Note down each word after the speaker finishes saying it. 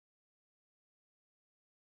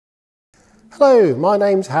Hello, my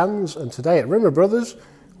name's Hans, and today at Rimmer Brothers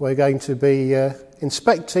we're going to be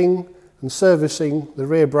inspecting and servicing the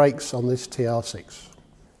rear brakes on this TR6.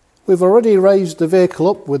 We've already raised the vehicle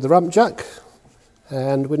up with the ramp jack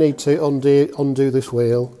and we need to undo this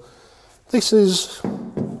wheel. This is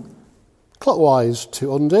clockwise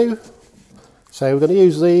to undo, so we're going to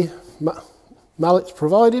use the mallets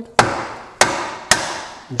provided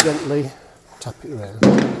and gently tap it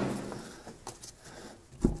around.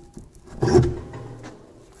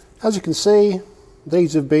 As you can see,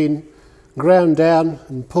 these have been ground down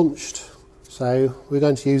and punched, so we're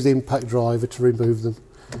going to use the impact driver to remove them.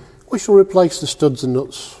 We shall replace the studs and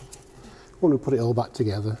nuts when we put it all back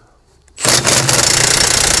together.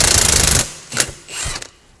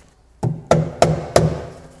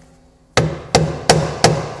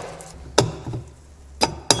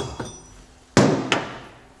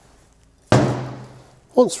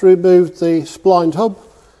 Once removed the splined hub,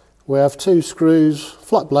 we have two screws,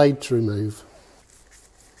 flat blade to remove.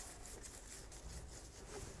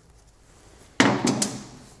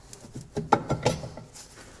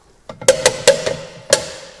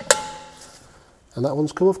 And that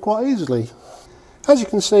one's come off quite easily. As you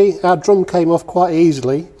can see, our drum came off quite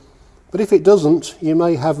easily, but if it doesn't, you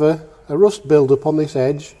may have a rust build up on this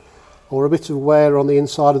edge or a bit of wear on the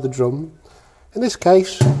inside of the drum. In this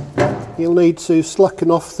case, you'll need to slacken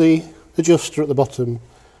off the adjuster at the bottom.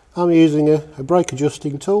 I'm using a brake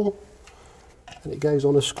adjusting tool, and it goes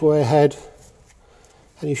on a square head,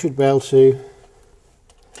 and you should be able to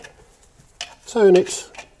turn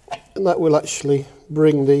it, and that will actually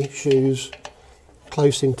bring the shoes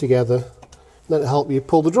close in together, and that'll help you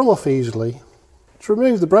pull the drum off easily. To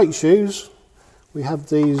remove the brake shoes, we have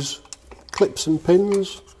these clips and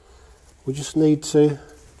pins. We just need to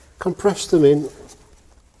compress them in,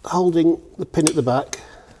 holding the pin at the back,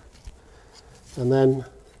 and then,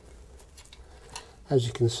 as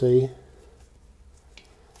you can see,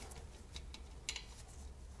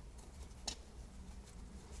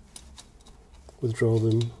 withdraw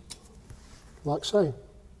them like so.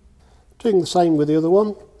 Doing the same with the other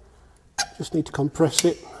one, just need to compress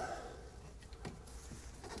it.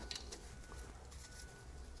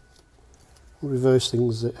 Reverse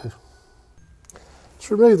things.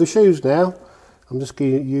 To remove the shoes now, I'm just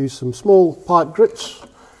going to use some small pipe grips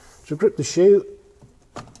to grip the shoe.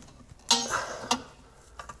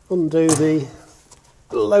 Undo the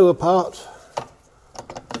lower part,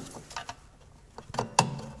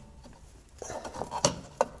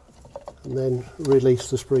 and then release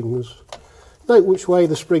the springs. Note which way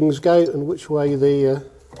the springs go and which way the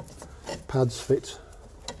pads fit.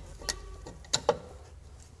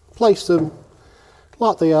 Place them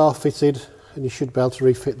like they are fitted, and you should be able to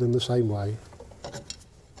refit them the same way.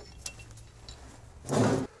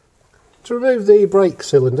 To remove the brake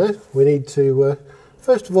cylinder, we need to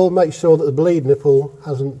first of all make sure that the bleed nipple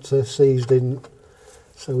hasn't seized in,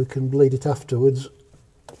 so we can bleed it afterwards,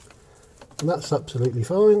 and that's absolutely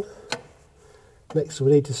fine. Next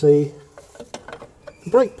we need to see the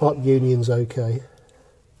brake pipe union's okay.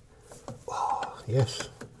 Oh, yes,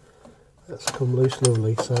 that's come loose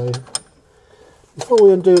lovely. So before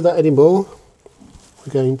we undo that anymore,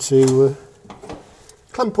 we're going to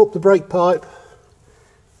clamp up the brake pipe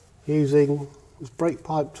using this brake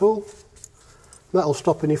pipe tool. That'll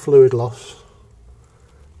stop any fluid loss.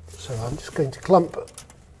 So I'm just going to clamp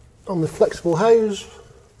on the flexible hose,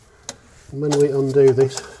 and when we undo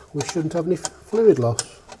this, we shouldn't have any fluid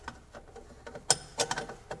loss.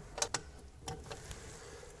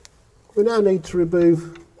 We now need to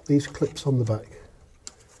remove these clips on the back.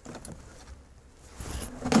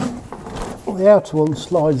 The outer one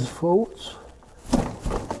slides forwards.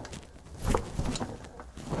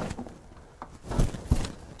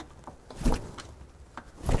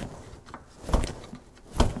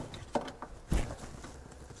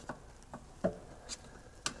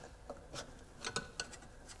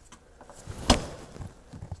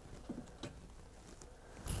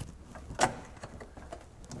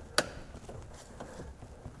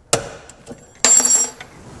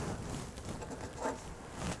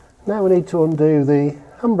 Now we need to undo the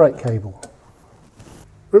handbrake cable.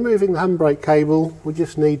 Removing the handbrake cable, we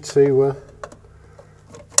just need to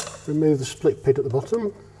remove the split pin at the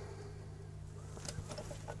bottom.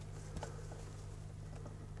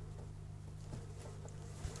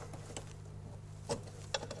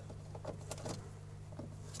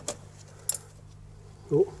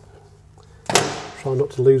 Oh. Try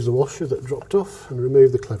not to lose the washer that dropped off, and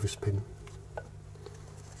remove the clevis pin.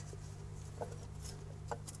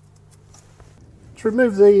 To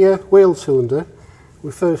remove the wheel cylinder,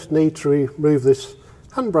 we first need to remove this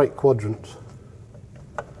handbrake quadrant.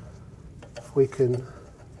 we can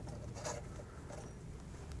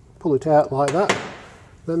pull it out like that.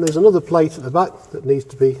 Then there's another plate at the back that needs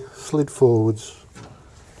to be slid forwards.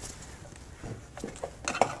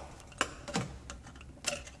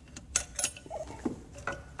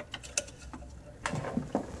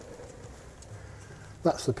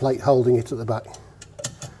 That's the plate holding it at the back.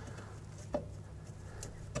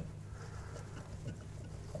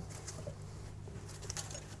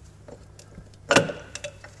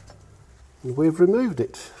 And we've removed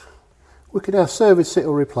it. We can now service it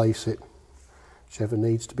or replace it, whichever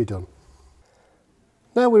needs to be done.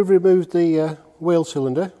 Now we've removed the wheel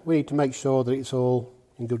cylinder, we need to make sure that it's all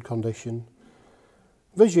in good condition.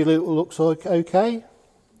 Visually it looks okay.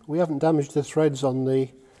 We haven't damaged the threads on the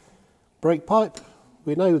brake pipe.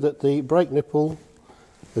 We know that the brake nipple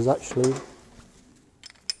has actually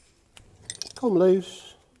come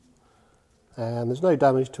loose and there's no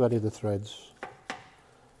damage to any of the threads.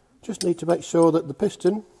 Just need to make sure that the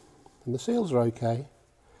piston and the seals are okay.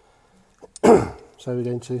 So we're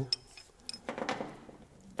going to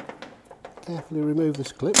carefully remove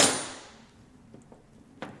this clip.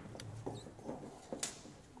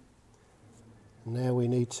 Now we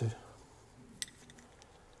need to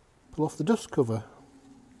pull off the dust cover.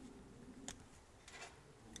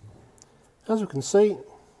 As you can see,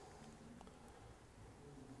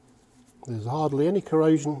 there's hardly any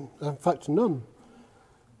corrosion, in fact none.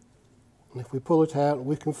 And if we pull it out,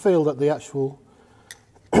 we can feel that the actual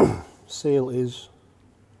seal is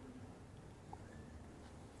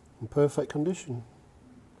in perfect condition.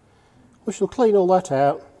 We shall clean all that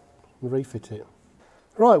out and refit it.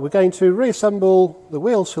 Right, we're going to reassemble the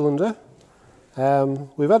wheel cylinder.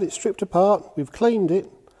 We've had it stripped apart, we've cleaned it,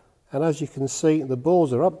 and as you can see the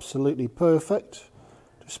bores are absolutely perfect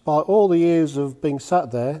despite all the years of being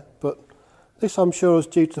sat there, but this I'm sure is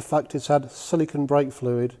due to the fact it's had silicone brake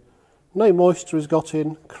fluid. No moisture has got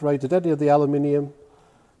in, corroded any of the aluminium.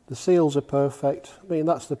 The seals are perfect. I mean,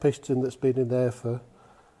 that's the piston that's been in there for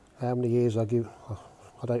how many years I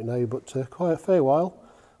don't know, but quite a fair while.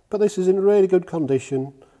 But this is in really good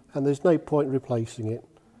condition and there's no point replacing it.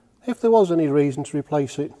 If there was any reason to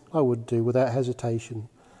replace it, I would do without hesitation.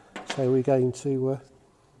 So we're going to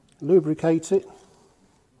lubricate it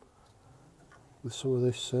with some of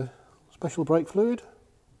this special brake fluid.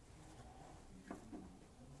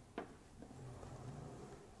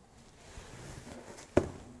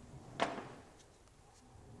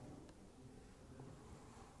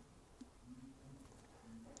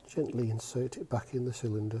 Gently insert it back in the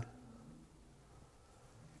cylinder.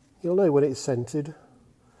 You'll know when it's scented,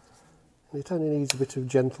 and it only needs a bit of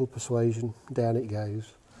gentle persuasion. Down it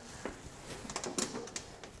goes.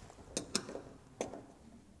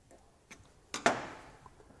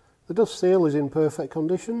 The dust seal is in perfect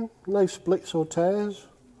condition, no splits or tears,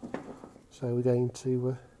 so we're going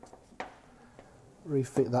to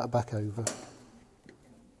refit that back over.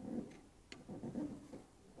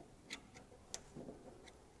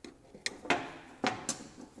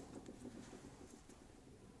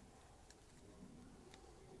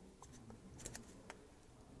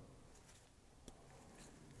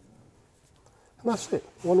 And that's it,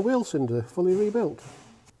 one wheel cylinder fully rebuilt.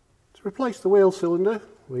 To replace the wheel cylinder,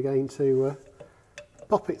 we're going to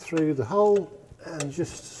pop it through the hole and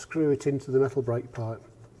just screw it into the metal brake pipe.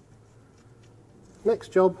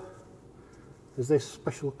 Next job is this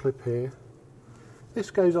special clip here. This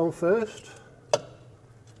goes on first,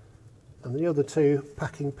 and the other two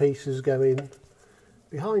packing pieces go in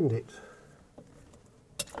behind it.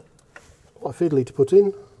 Quite fiddly to put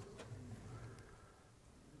in.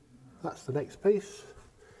 That's the next piece.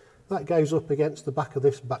 That goes up against the back of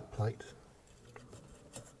this back plate.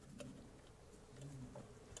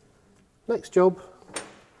 Next job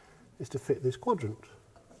is to fit this quadrant.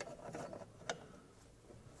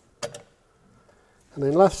 And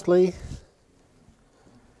then lastly,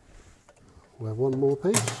 we have one more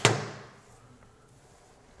piece.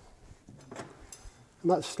 And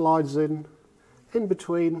that slides in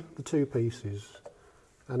between the two pieces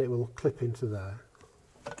and it will clip into there.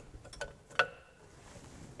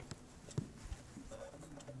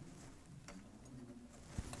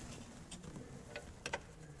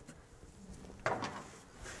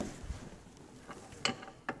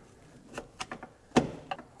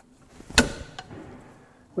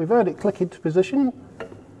 We've heard it click into position,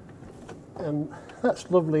 and that's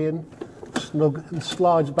lovely and snug and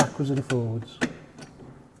slides backwards and forwards.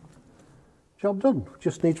 Job done.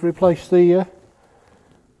 Just need to replace the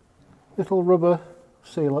little rubber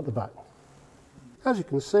seal at the back. As you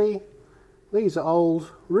can see, these are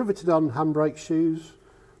old riveted on handbrake shoes.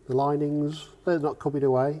 The linings, they're not coming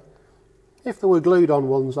away. If they were glued on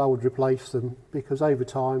ones, I would replace them, because over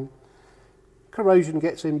time corrosion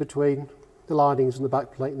gets in between the linings and the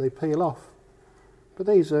back plate and they peel off. But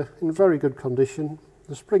these are in very good condition,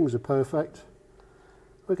 the springs are perfect.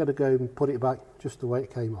 We're going to go and put it back just the way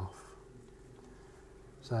it came off.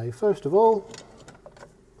 So first of all,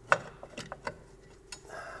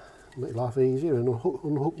 make life easier and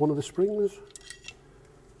unhook one of the springs.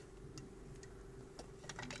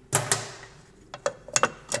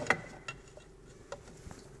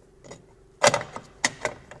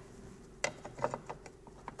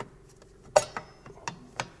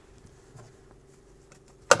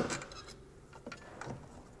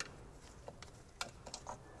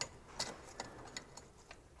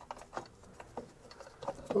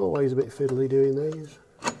 Always a bit fiddly doing these.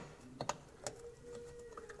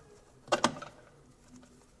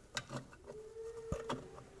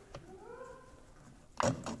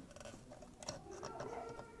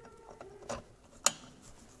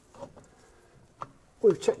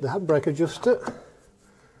 We've checked the handbrake adjuster.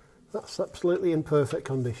 That's absolutely in perfect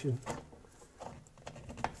condition.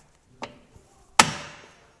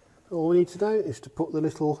 All we need to do is to put the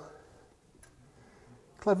little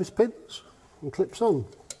clevis pins and clips on.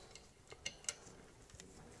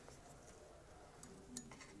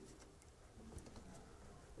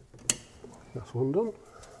 That's one done.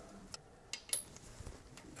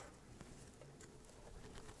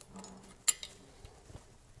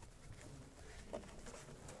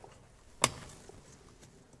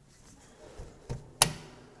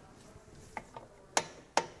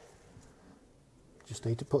 Just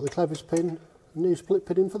need to put the clevis pin and new split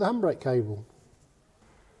pin in for the handbrake cable.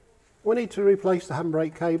 We need to replace the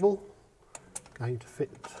handbrake cable. Going to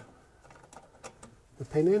fit the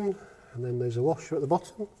pin in, and then there's a washer at the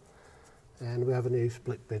bottom, and we have a new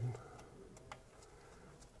split pin.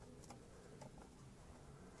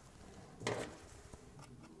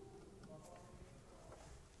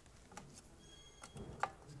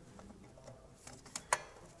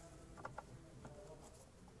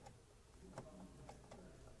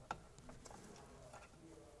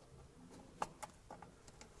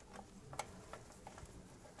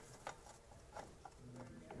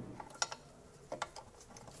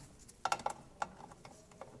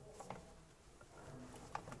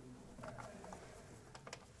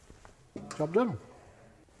 Job done.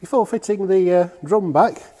 Before fitting the drum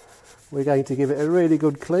back, we're going to give it a really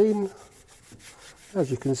good clean. As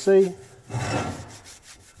you can see,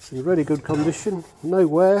 it's in really good condition, no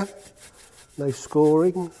wear, no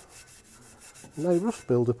scoring, no rust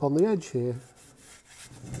build-up on the edge here.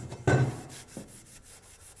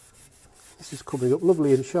 This is coming up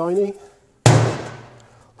lovely and shiny.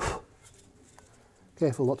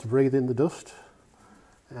 Careful not to breathe in the dust.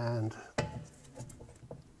 And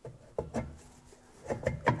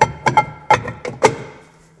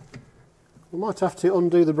we might have to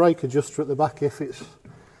undo the brake adjuster at the back if it's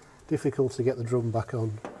difficult to get the drum back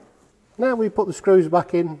on. Now we put the screws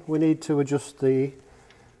back in, we need to adjust the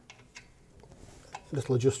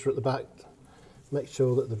little adjuster at the back, make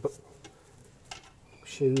sure that the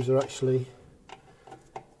shoes are actually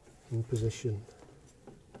in position.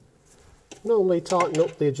 Normally tighten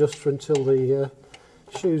up the adjuster until the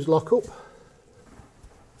shoes lock up.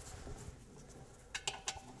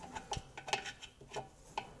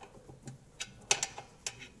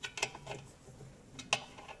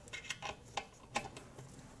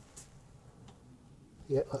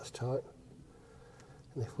 Yep, that's tight.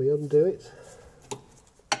 And if we undo it,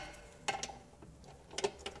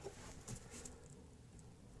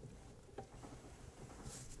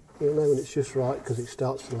 you'll know when it's just right because it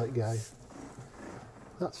starts to let go.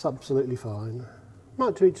 That's absolutely fine.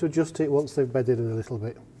 Might need to adjust it once they've bedded in a little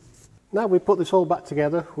bit. Now we put this all back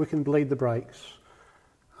together, we can bleed the brakes.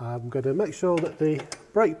 I'm going to make sure that the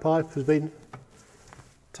brake pipe has been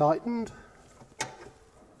tightened.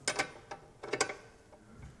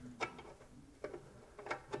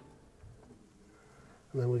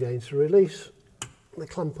 And then we're going to release the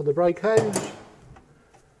clamp on the brake hose.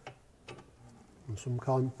 And some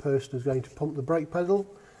kind person is going to pump the brake pedal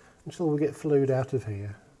until we get fluid out of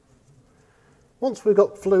here. Once we've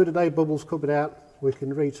got fluid and no bubbles coming out, we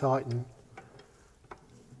can retighten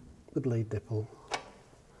the bleed nipple.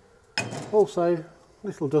 Also,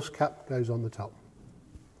 little dust cap goes on the top.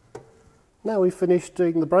 Now we've finished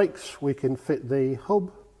doing the brakes, we can fit the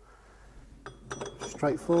hub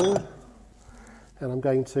straight forward. And I'm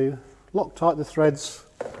going to Loctite the threads,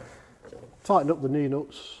 tighten up the new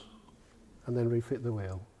nuts, and then refit the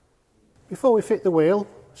wheel. Before we fit the wheel,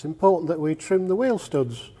 it's important that we trim the wheel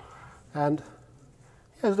studs. And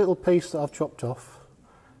here's a little piece that I've chopped off.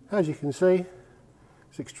 As you can see,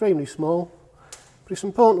 It's extremely small, but it's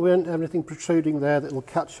important we don't have anything protruding there that will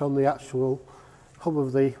catch on the actual hub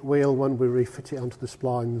of the wheel when we refit it onto the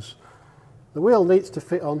splines. The wheel needs to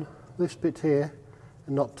fit on this bit here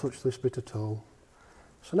and not touch this bit at all.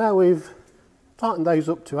 So now we've tightened those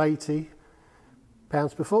up to 80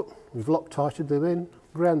 pounds per foot, we've Loctited them in,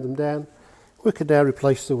 ground them down, we can now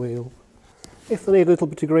replace the wheel. If they need a little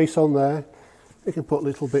bit of grease on there, we can put a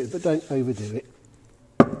little bit, but don't overdo it.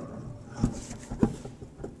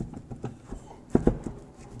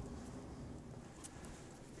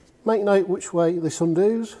 Make note which way this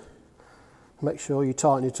undoes, make sure you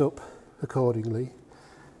tighten it up accordingly.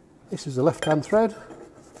 This is the left hand thread,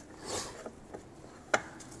 and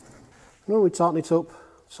when we tighten it up,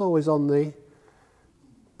 it's always on the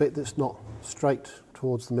bit that's not straight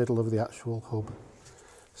towards the middle of the actual hub.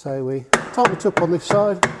 So we tighten it up on this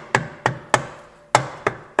side,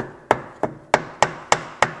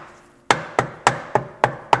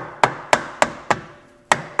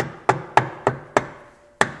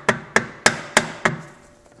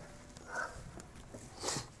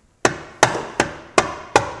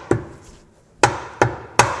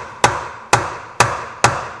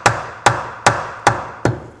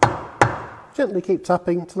 gently keep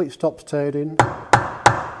tapping until it stops turning,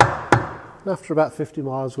 and after about 50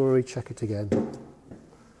 miles we'll recheck it again.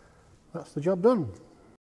 That's the job done.